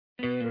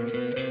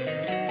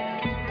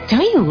Don't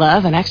you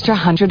love an extra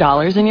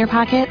 $100 in your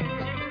pocket?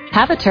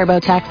 Have a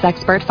TurboTax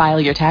expert file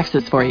your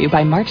taxes for you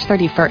by March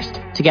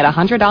 31st to get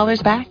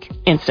 $100 back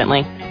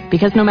instantly.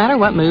 Because no matter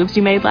what moves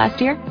you made last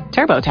year,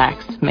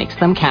 TurboTax makes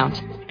them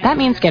count. That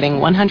means getting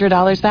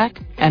 $100 back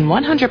and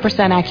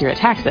 100% accurate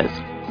taxes,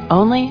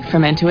 only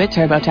from Intuit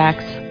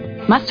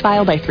TurboTax. Must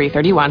file by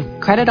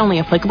 3/31. Credit only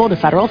applicable to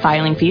federal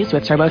filing fees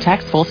with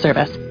TurboTax full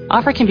service.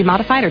 Offer can be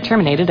modified or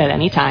terminated at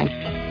any time.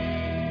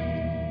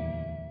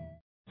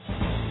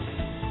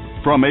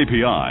 From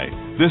API,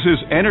 this is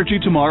Energy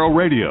Tomorrow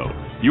Radio,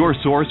 your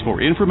source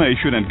for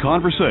information and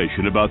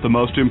conversation about the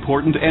most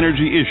important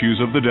energy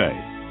issues of the day.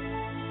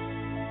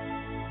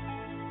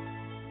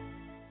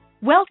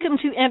 Welcome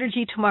to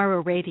Energy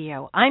Tomorrow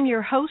Radio. I'm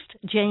your host,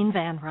 Jane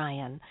Van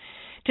Ryan.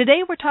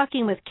 Today we're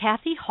talking with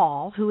Kathy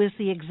Hall, who is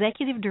the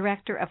Executive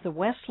Director of the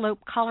West Slope,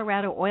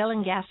 Colorado Oil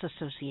and Gas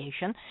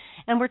Association,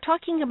 and we're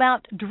talking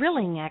about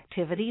drilling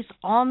activities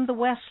on the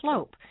West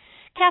Slope.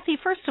 Kathy,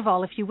 first of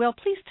all, if you will,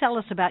 please tell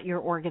us about your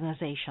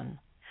organization.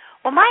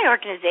 Well, my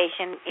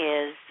organization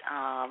is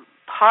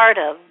part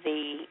of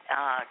the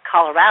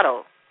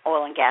Colorado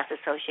Oil and Gas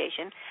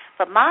Association,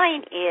 but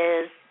mine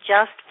is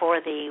just for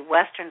the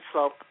western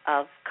slope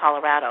of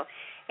Colorado.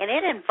 And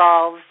it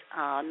involves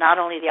not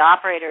only the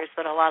operators,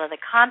 but a lot of the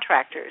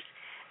contractors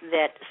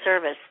that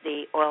service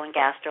the oil and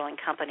gas drilling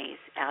companies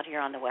out here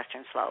on the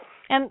western slope.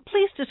 And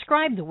please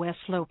describe the West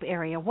Slope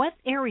area. What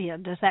area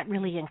does that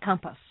really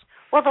encompass?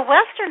 Well, the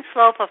western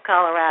slope of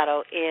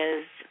Colorado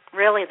is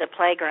really the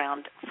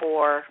playground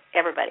for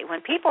everybody.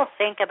 When people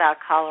think about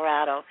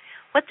Colorado,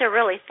 what they're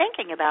really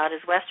thinking about is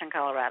western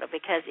Colorado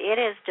because it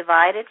is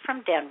divided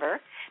from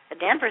Denver.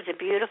 Denver is a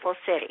beautiful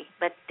city,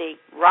 but the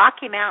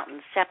Rocky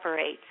Mountains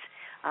separates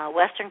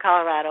western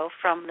Colorado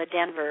from the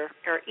Denver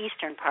or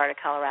eastern part of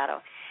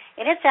Colorado.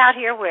 And it's out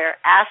here where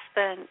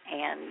Aspen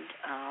and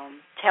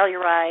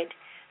Telluride,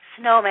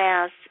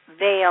 Snowmass,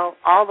 Vail,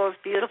 all those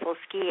beautiful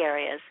ski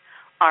areas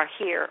are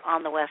here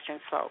on the western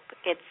slope.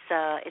 It's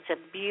a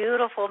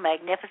beautiful,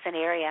 magnificent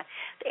area.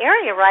 The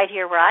area right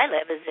here where I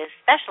live is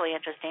especially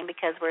interesting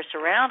because we're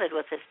surrounded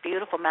with this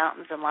beautiful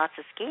mountains and lots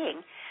of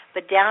skiing.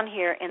 But down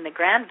here in the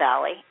Grand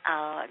Valley,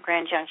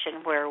 Grand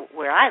Junction,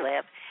 where I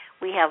live,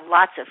 we have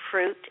lots of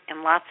fruit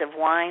and lots of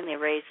wine. They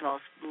raise the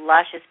most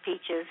luscious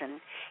peaches, and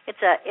it's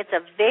a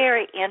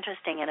very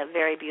interesting and a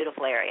very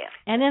beautiful area.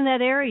 And in that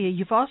area,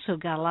 you've also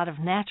got a lot of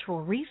natural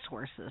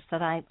resources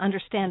that I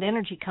understand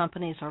energy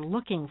companies are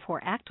looking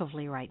for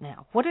actively right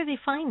now. What are they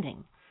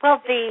finding?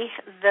 Well,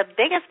 the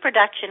biggest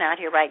production out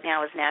here right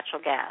now is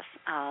natural gas.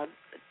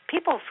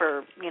 People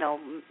for,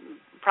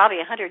 probably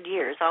 100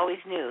 years always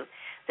knew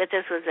that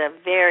this was a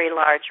very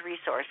large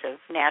resource of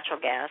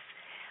natural gas.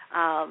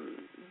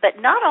 But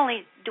not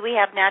only do we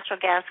have natural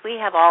gas, we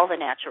have all the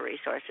natural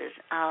resources.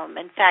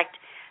 In fact,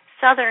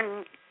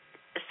 southern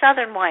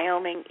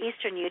Wyoming,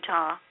 eastern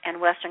Utah,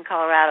 and western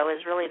Colorado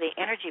is really the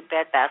energy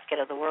breadbasket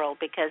of the world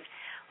because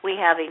we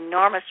have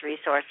enormous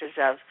resources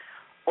of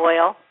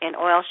oil and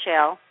oil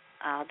shale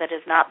that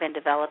has not been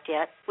developed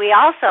yet. We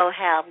also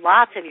have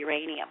lots of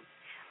uranium,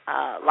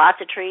 lots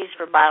of trees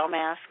for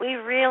biomass. We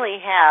really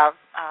have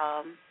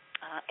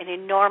an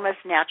enormous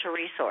natural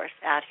resource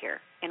out here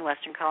in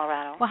western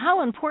Colorado. Well,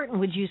 how important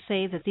would you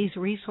say that these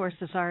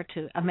resources are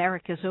to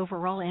America's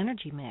overall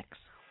energy mix?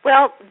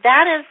 Well,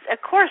 that is, of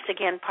course,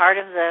 again, part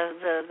of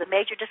the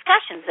major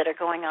discussions that are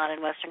going on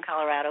in western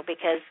Colorado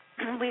because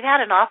we've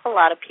had an awful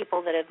lot of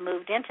people that have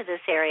moved into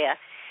this area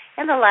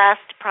in the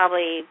last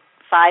probably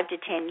 5 to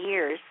 10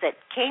 years that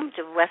came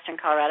to western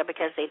Colorado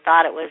because they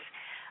thought it was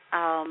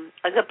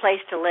a good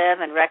place to live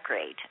and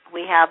recreate.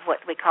 We have what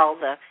we call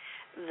the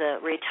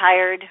rich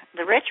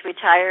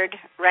retired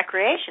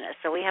recreationists.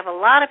 So we have a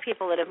lot of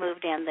people that have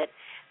moved in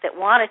that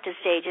want it to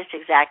stay just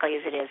exactly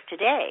as it is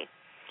today.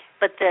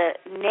 But the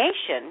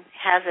nation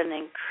has an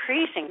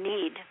increasing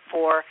need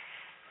for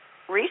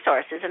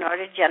resources in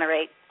order to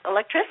generate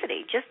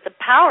electricity, just the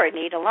power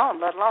need alone,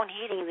 let alone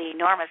heating the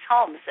enormous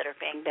homes that are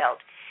being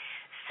built.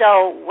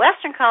 So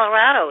western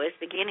Colorado is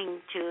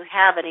beginning to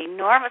have an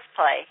enormous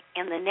play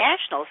in the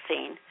national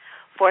scene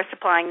for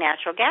supplying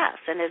natural gas.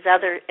 And as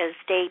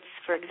states,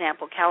 for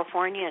example,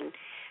 California and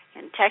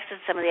Texas,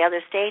 some of the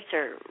other states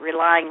are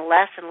relying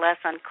less and less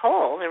on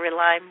coal. They're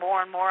relying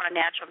more and more on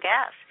natural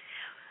gas.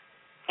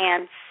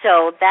 And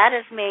so that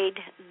has made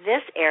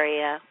this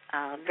area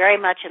very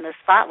much in the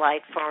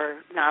spotlight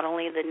for not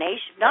only the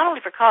nation, not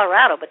only for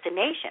Colorado, but the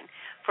nation,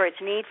 for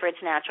its need for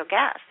its natural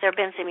gas. There have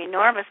been some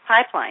enormous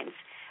pipelines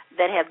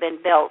that have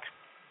been built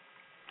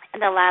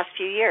in the last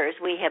few years.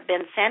 We have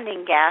been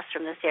sending gas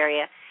from this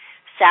area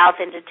south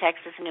into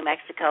Texas and New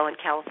Mexico and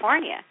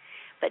California.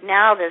 But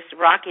now this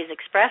Rockies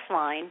Express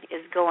line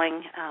is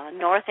going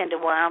north into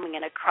Wyoming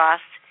and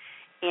across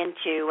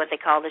into what they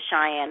call the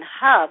Cheyenne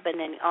Hub and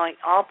then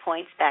all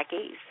points back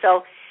east.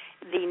 So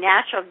the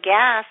natural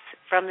gas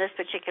from this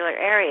particular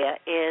area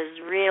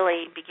is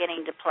really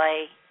beginning to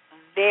play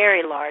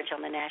very large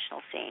on the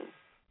national scene.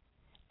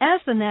 As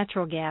the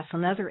natural gas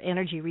and other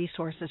energy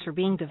resources are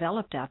being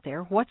developed out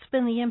there, what's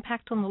been the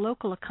impact on the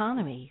local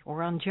economy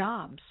or on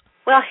jobs?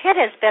 Well, it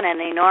has been an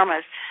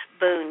enormous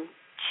boon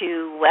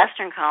to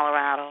western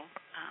Colorado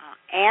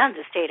and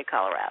the state of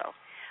Colorado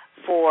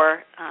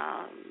for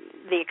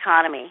the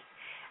economy.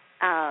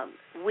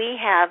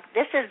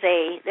 This is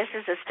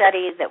a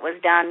study that was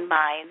done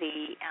by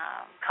the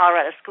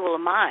Colorado School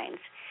of Mines.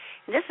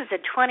 And this is a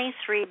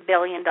 $23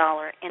 billion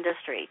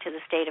industry to the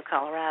state of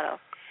Colorado.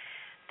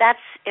 That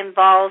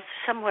involves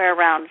somewhere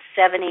around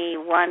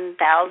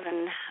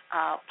 71,000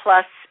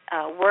 plus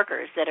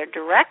workers that are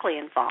directly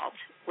involved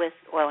with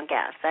oil and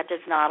gas. That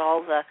is not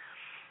all the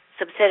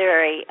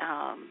subsidiary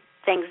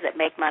things that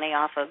make money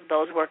off of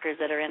those workers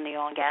that are in the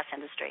oil and gas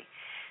industry.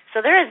 So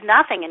there is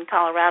nothing in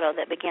Colorado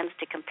that begins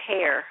to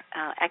compare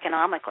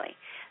economically.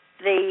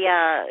 The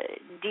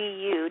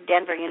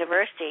Denver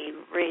University,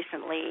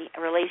 recently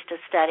released a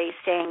study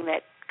saying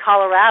that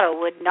Colorado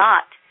would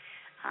not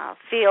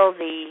feel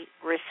the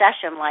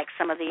recession like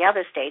some of the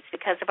other states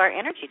because of our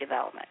energy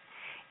development.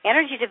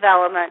 Energy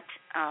development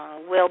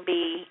will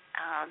be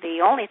the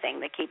only thing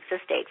that keeps the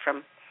state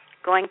from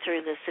going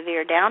through the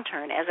severe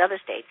downturn as other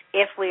states,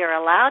 if we are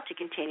allowed to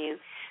continue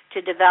to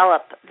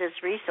develop this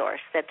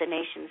resource that the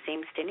nation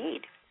seems to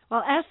need.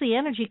 Well, as the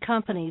energy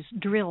companies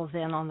drill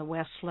then on the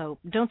West Slope,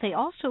 don't they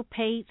also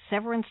pay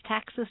severance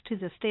taxes to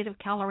the state of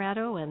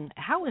Colorado, and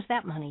how is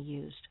that money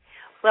used?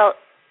 Well,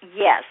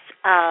 yes,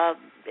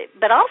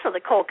 but also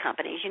the coal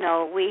companies. You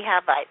know, we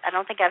have, I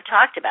don't think I've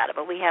talked about it,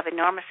 but we have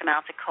enormous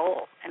amounts of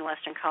coal in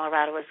western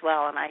Colorado as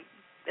well, and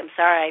I'm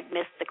sorry I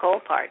missed the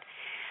coal part.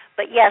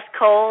 But yes,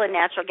 coal and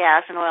natural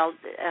gas and oil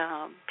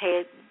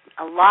pay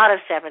a lot of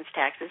severance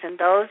taxes, and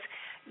those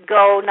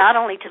go not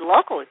only to the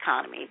local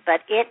economy,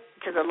 but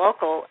to the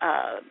local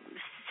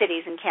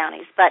cities and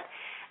counties, but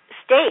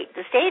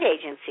the state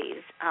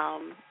agencies.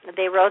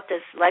 They wrote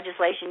this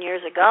legislation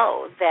years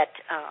ago that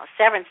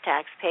severance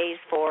tax pays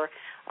for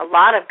a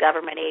lot of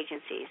government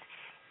agencies.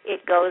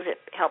 It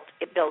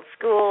builds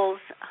schools,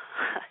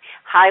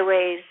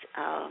 highways.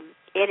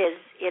 It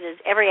is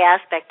every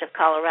aspect of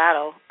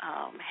Colorado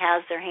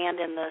has their hand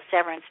in the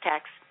severance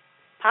tax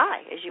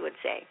pie, as you would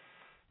say.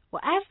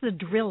 Well, as the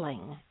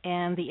drilling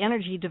and the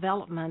energy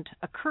development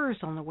occurs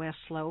on the West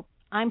Slope,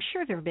 I'm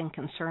sure there have been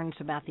concerns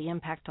about the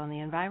impact on the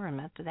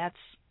environment. That's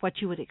what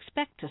you would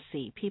expect to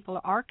see. People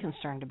are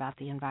concerned about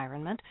the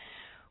environment.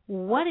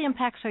 What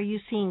impacts are you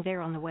seeing there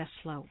on the West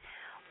Slope?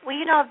 Well,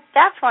 you know,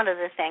 that's one of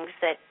the things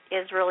that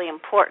is really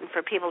important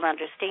for people to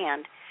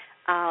understand.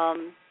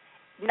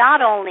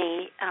 Not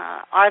only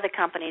are the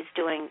companies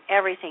doing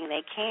everything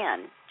they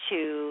can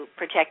to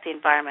protect the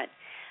environment,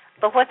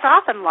 but what's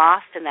often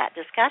lost in that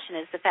discussion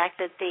is the fact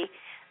that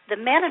the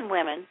men and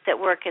women that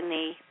work in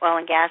the oil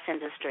and gas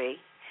industry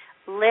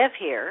live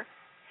here.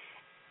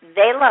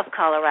 They love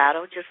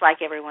Colorado just like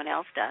everyone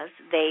else does.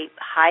 They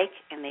hike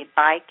and they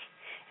bike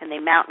and they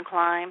mountain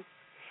climb,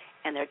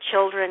 and their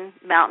children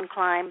mountain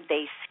climb.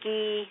 They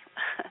ski,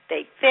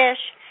 they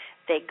fish,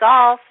 they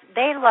golf.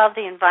 They love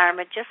the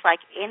environment just like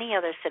any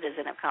other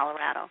citizen of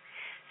Colorado.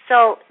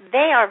 So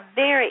they are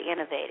very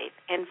innovative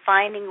in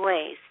finding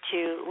ways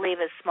to leave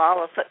as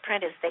small a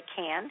footprint as they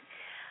can.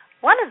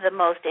 One of the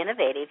most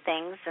innovative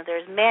things, and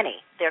there's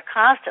many, they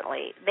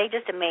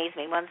just amaze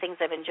me. One of the things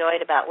I've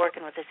enjoyed about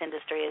working with this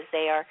industry is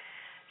they are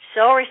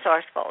so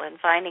resourceful in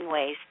finding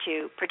ways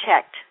to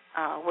protect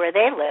where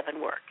they live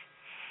and work.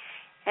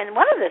 And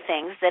one of the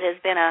things that has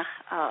been a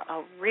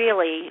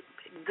really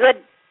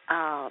good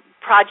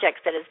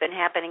project that has been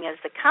happening is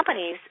the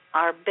companies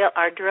are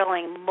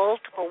drilling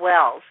multiple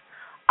wells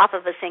off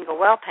of a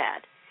single well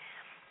pad.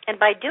 And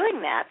by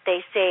doing that,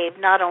 they save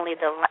not only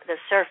the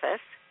surface,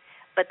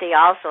 but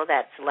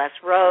that's less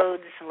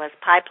roads, less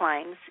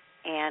pipelines,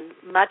 and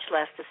much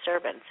less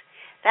disturbance.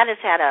 That has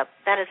had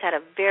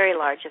a very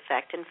large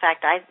effect. In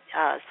fact, I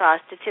saw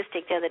a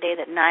statistic the other day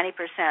that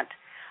 90%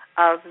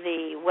 of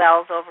the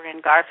wells over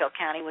in Garfield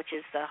County, which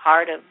is the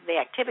heart of the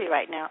activity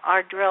right now,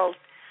 are drilled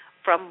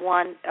from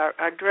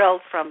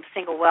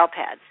single well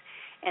pads.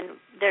 And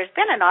there's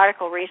been an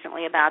article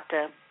recently about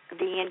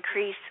the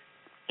increase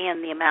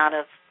in the amount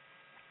of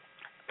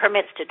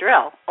permits to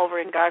drill over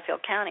in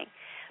Garfield County.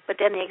 But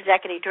then the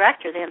executive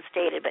director then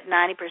stated that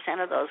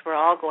 90% of those were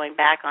all going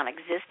back on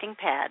existing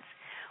pads,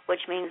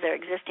 which means they're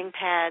existing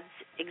pads,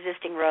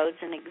 existing roads,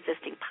 and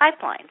existing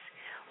pipelines.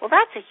 Well,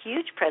 that's a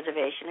huge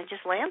preservation of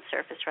just land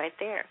surface right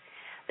there.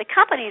 The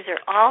companies are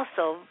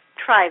also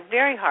try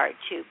very hard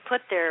to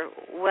put their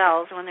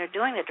wells, when they're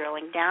doing the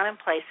drilling, down in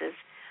places,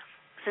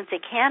 since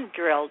they can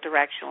drill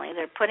directionally,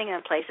 they're putting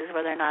them in places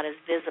where they're not as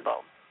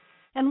visible.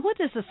 And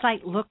what does the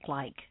site look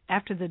like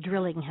after the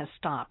drilling has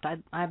stopped?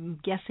 I'm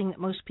guessing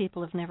that most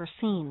people have never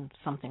seen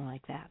something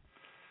like that.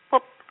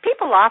 Well,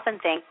 people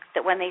often think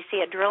that when they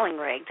see a drilling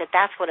rig that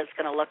that's what it's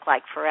going to look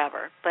like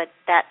forever, but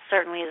that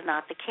certainly is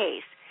not the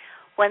case.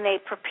 When they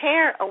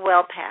prepare a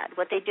well pad,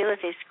 what they do is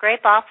they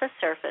scrape off the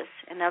surface.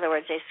 In other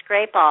words, they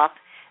scrape off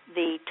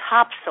the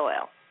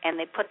topsoil, and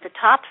they put the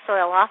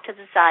topsoil off to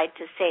the side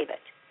to save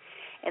it.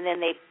 And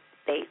then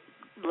they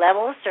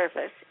level the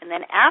surface, and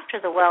then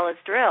after the well is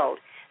drilled,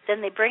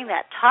 then they bring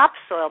that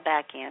topsoil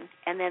back in,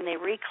 and then they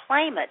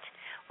reclaim it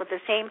with the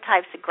same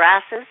types of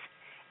grasses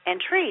and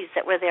trees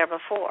that were there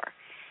before.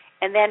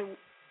 And then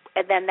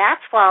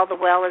that's while the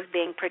well is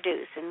being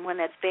produced. And when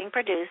that's being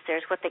produced,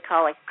 there's what they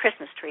call a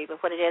Christmas tree.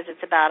 But what it is,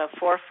 it's about a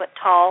 4-foot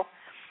tall,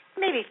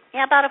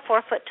 about a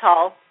 4-foot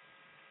tall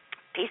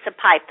piece of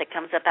pipe that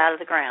comes up out of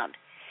the ground.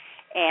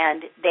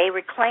 And they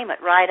reclaim it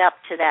right up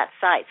to that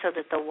site so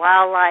that the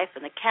wildlife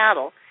and the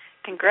cattle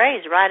can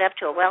graze right up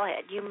to a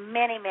wellhead. You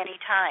many, many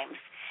times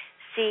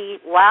see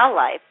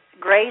wildlife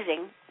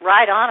grazing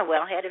right on a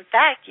wellhead. In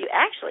fact, you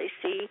actually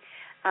see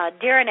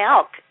deer and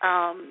elk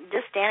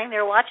just standing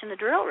there watching the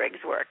drill rigs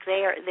work.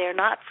 They're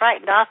not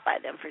frightened off by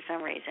them for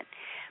some reason,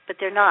 but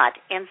they're not.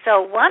 And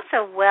so once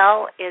a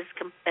well is,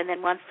 and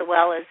then once the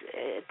well is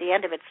at the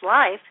end of its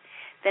life,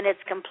 then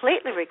it's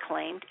completely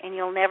reclaimed, and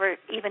you'll never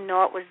even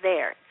know it was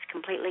there. It's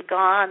completely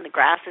gone. The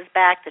grass is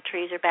back. The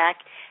trees are back,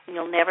 and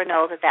you'll never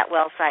know that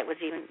well site was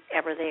even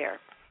ever there.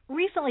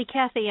 Recently,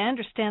 Kathy, I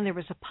understand there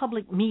was a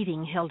public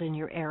meeting held in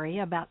your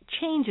area about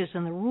changes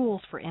in the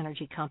rules for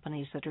energy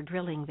companies that are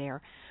drilling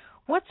there.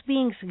 What's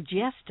being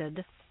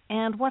suggested,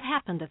 and what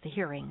happened at the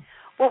hearing?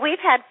 Well,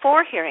 we've had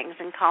 4 hearings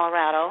in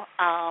Colorado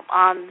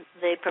on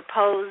the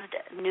proposed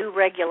new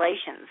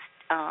regulations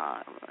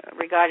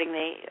regarding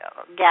the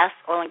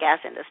oil and gas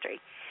industry.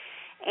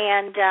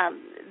 And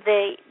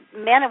the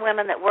men and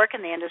women that work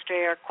in the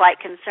industry are quite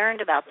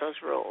concerned about those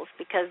rules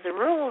because the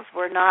rules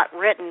were not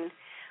written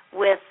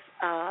with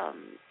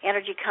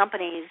energy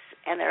companies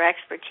and their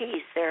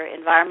expertise, their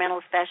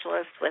environmental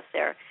specialists with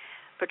their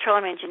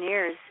petroleum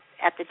engineers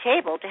at the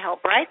table to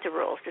help write the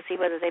rules to see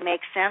whether they make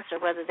sense or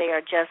whether they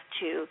are just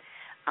to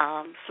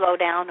slow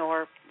down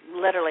or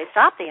literally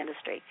stop the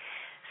industry.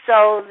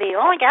 So the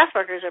oil and gas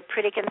workers are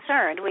pretty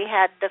concerned. We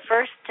had the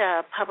first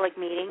public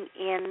meeting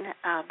in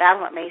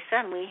Battlement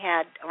Mesa, and we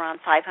had around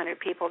 500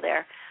 people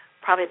there.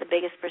 Probably the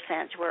biggest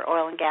percentage were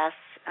oil and gas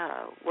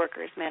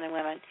workers, men and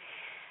women.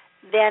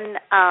 Then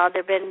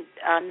there have been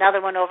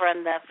another one over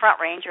on the Front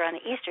Range or on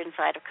the eastern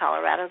side of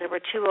Colorado. There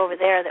were 2 over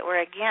there that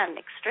were, again,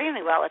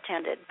 extremely well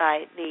attended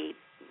by the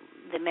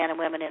men and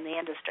women in the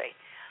industry.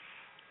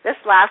 This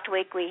last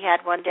week we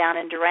had one down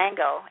in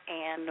Durango,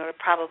 and there were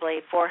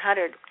probably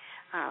 400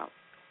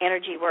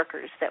 energy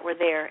workers that were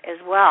there as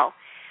well.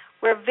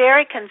 We're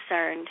very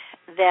concerned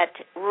that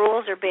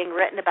rules are being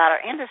written about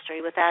our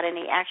industry without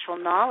any actual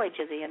knowledge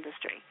of the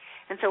industry.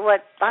 And so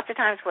lots of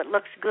times what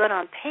looks good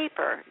on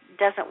paper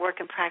doesn't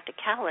work in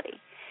practicality.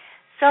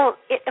 So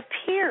it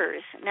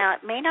appears, now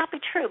it may not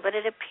be true, but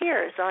it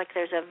appears like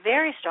there's a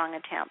very strong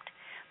attempt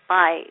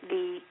by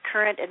the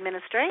current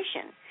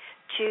administration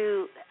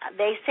to,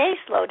 they say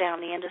slow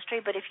down the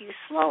industry, but if you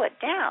slow it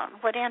down,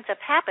 what ends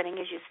up happening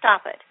is you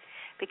stop it.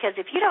 Because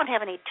if you don't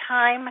have any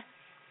time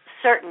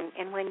certain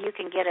in when you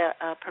can get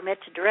a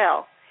permit to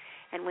drill,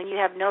 and when you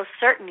have no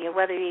certainty of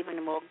whether you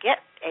even will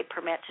get a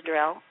permit to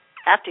drill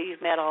after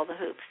you've met all the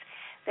hoops,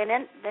 then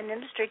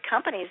industry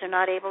companies are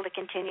not able to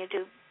continue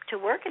to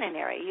work in an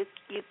area.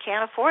 You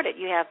can't afford it.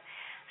 You have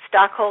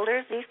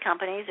stockholders. These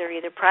companies are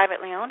either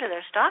privately owned or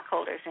they're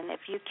stockholders, and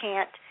if you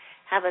can't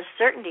have a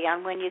certainty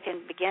on when you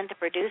can begin to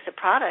produce a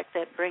product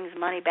that brings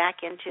money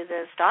back into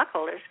the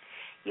stockholders,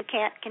 you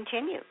can't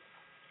continue.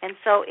 And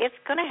so it's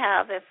going to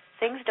have, if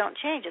things don't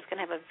change, it's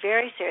going to have a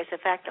very serious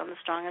effect on the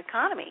strong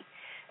economy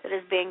that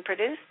is being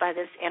produced by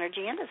this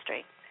energy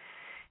industry.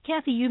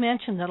 Kathy, you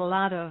mentioned that a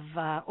lot of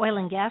oil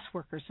and gas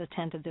workers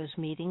attended those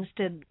meetings.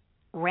 Did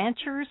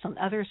ranchers and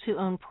others who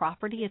own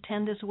property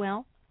attend as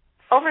well?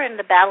 Over in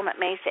the Battlement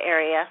Mesa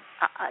area,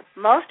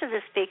 most of the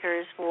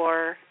speakers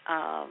were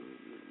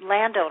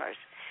landowners,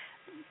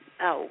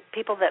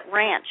 people that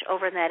ranch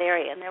over in that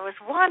area. And there was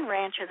one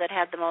rancher that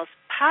had the most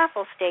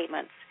powerful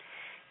statements.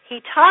 He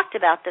talked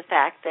about the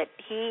fact that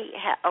he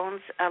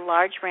owns a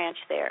large ranch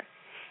there.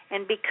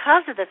 And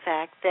because of the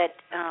fact that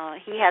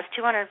he has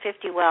 250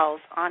 wells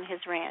on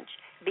his ranch,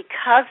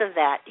 because of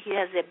that, he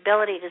has the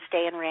ability to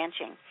stay in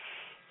ranching.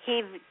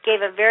 He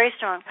gave a very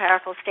strong,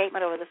 powerful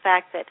statement over the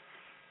fact that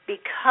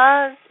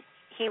because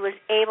he was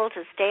able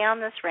to stay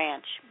on this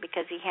ranch,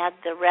 because he had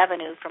the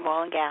revenue from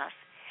oil and gas,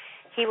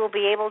 he will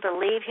be able to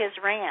leave his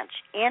ranch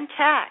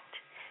intact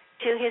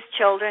to his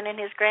children and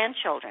his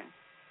grandchildren.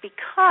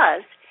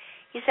 Because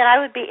he said,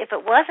 if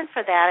it wasn't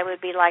for that, I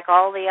would be like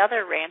all the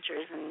other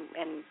ranchers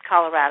in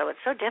Colorado. It's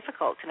so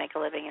difficult to make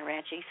a living in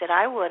ranching. He said,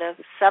 I would have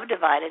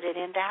subdivided it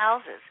into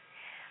houses.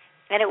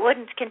 And it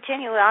wouldn't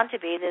continue on to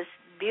be this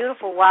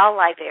beautiful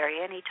wildlife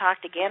area. And he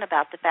talked again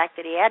about the fact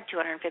that he had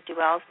 250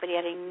 wells, but he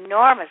had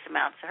enormous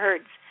amounts of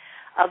herds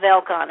of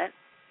elk on it.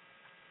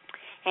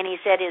 And he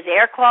said his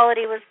air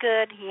quality was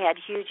good. He had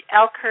huge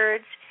elk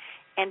herds.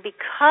 And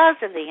because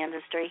of the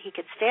industry, he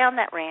could stay on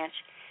that ranch,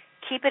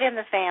 keep it in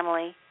the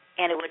family,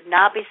 and it would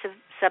not be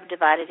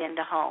subdivided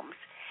into homes.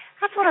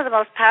 That's one of the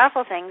most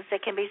powerful things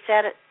that can be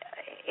said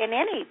in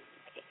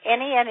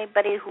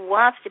anybody who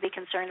wants to be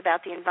concerned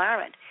about the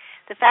environment.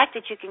 The fact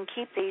that you can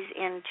keep these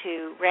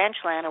into ranch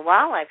land or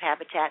wildlife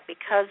habitat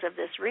because of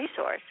this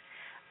resource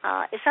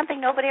is something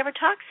nobody ever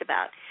talks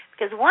about.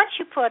 Because once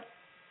you put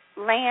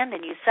land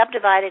and you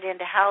subdivide it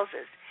into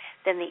houses,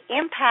 then the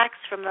impacts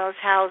from those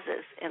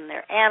houses and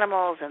their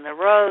animals and the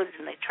roads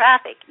and the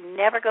traffic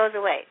never goes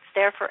away. It's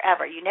there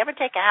forever. You never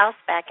take a house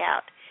back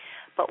out.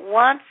 But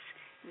once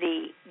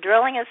the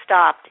drilling is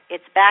stopped,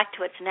 it's back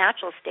to its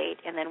natural state,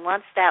 and then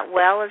once that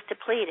well is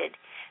depleted,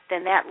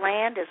 then that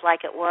land is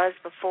like it was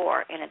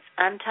before, and it's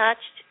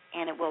untouched,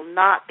 and it will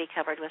not be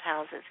covered with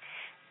houses.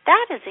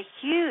 That is a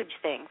huge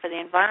thing for the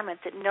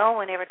environment that no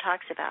one ever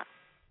talks about.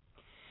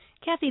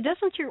 Kathy,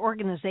 doesn't your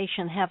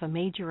organization have a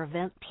major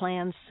event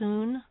planned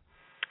soon?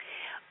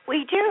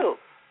 We do.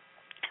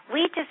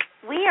 We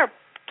are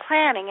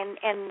planning,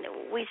 and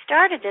we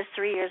started this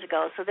 3 years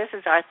ago, so this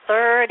is our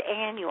third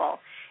annual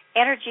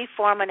Energy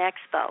Forum and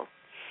Expo.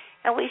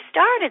 And we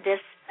started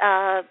this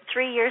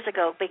 3 years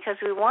ago because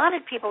we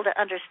wanted people to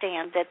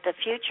understand that the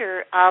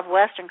future of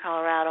Western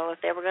Colorado,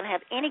 if they were going to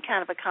have any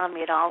kind of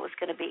economy at all, was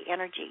going to be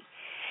energy.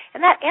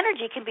 And that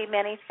energy can be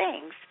many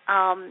things.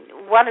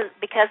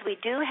 Because we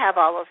do have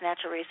all those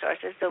natural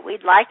resources, but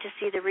we'd like to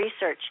see the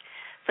research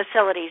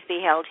facilities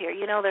be held here.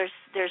 You know,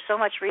 there's so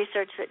much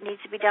research that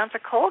needs to be done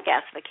for coal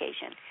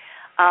gasification,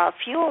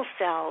 fuel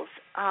cells,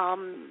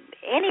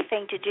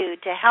 anything to do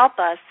to help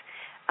us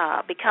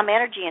become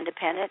energy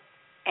independent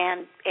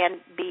and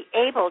be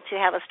able to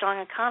have a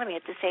strong economy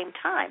at the same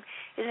time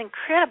is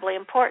incredibly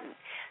important.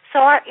 So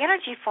our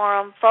Energy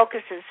Forum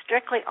focuses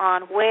strictly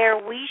on where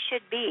we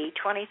should be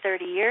 20,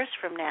 30 years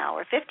from now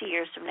or 50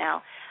 years from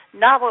now,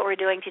 not what we're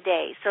doing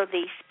today. So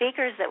the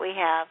speakers that we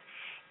have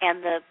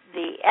and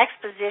the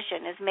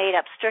exposition is made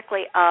up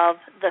strictly of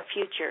the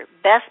future,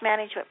 best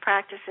management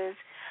practices,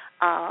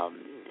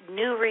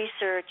 new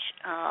research,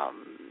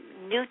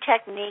 new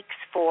techniques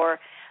for,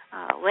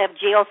 we have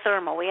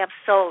geothermal, we have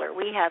solar,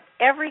 we have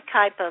every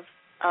type of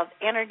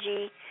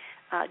energy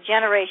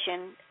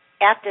generation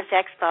at this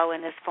expo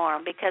in this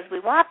forum, because we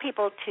want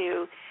people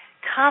to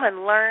come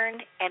and learn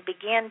and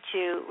begin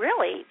to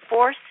really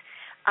force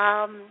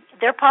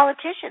their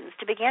politicians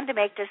to begin to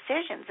make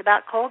decisions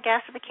about coal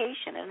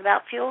gasification and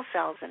about fuel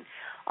cells and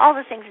all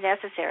the things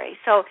necessary.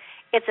 So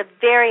it's a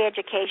very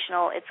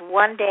educational, it's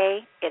one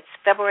day, it's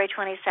February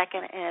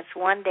 22nd, and it's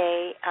one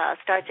day,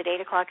 starts at 8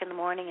 o'clock in the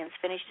morning and is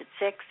finished at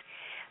 6.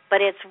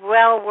 But it's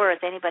well worth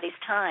anybody's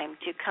time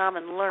to come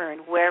and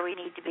learn where we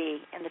need to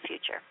be in the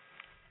future.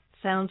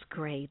 Sounds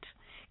great.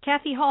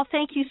 Kathy Hall,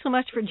 thank you so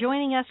much for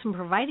joining us and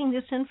providing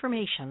this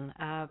information,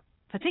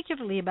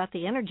 particularly about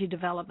the energy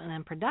development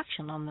and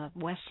production on the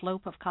west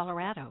slope of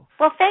Colorado.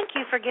 Well, thank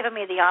you for giving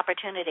me the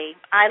opportunity.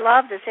 I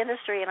love this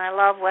industry, and I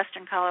love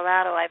Western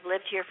Colorado. I've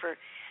lived here for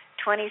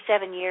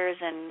 27 years,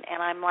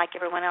 and I'm like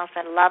everyone else.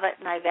 I love it,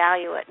 and I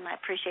value it, and I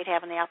appreciate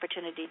having the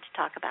opportunity to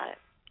talk about it.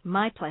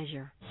 My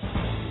pleasure.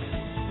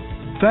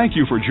 Thank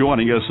you for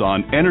joining us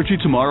on Energy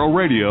Tomorrow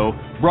Radio,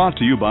 brought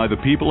to you by the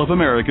people of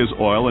America's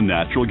oil and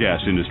natural gas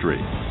industry.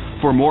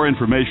 For more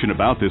information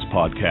about this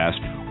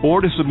podcast or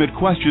to submit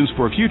questions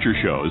for future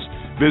shows,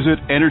 visit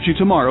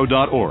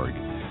energytomorrow.org.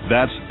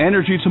 That's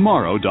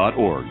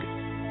energytomorrow.org.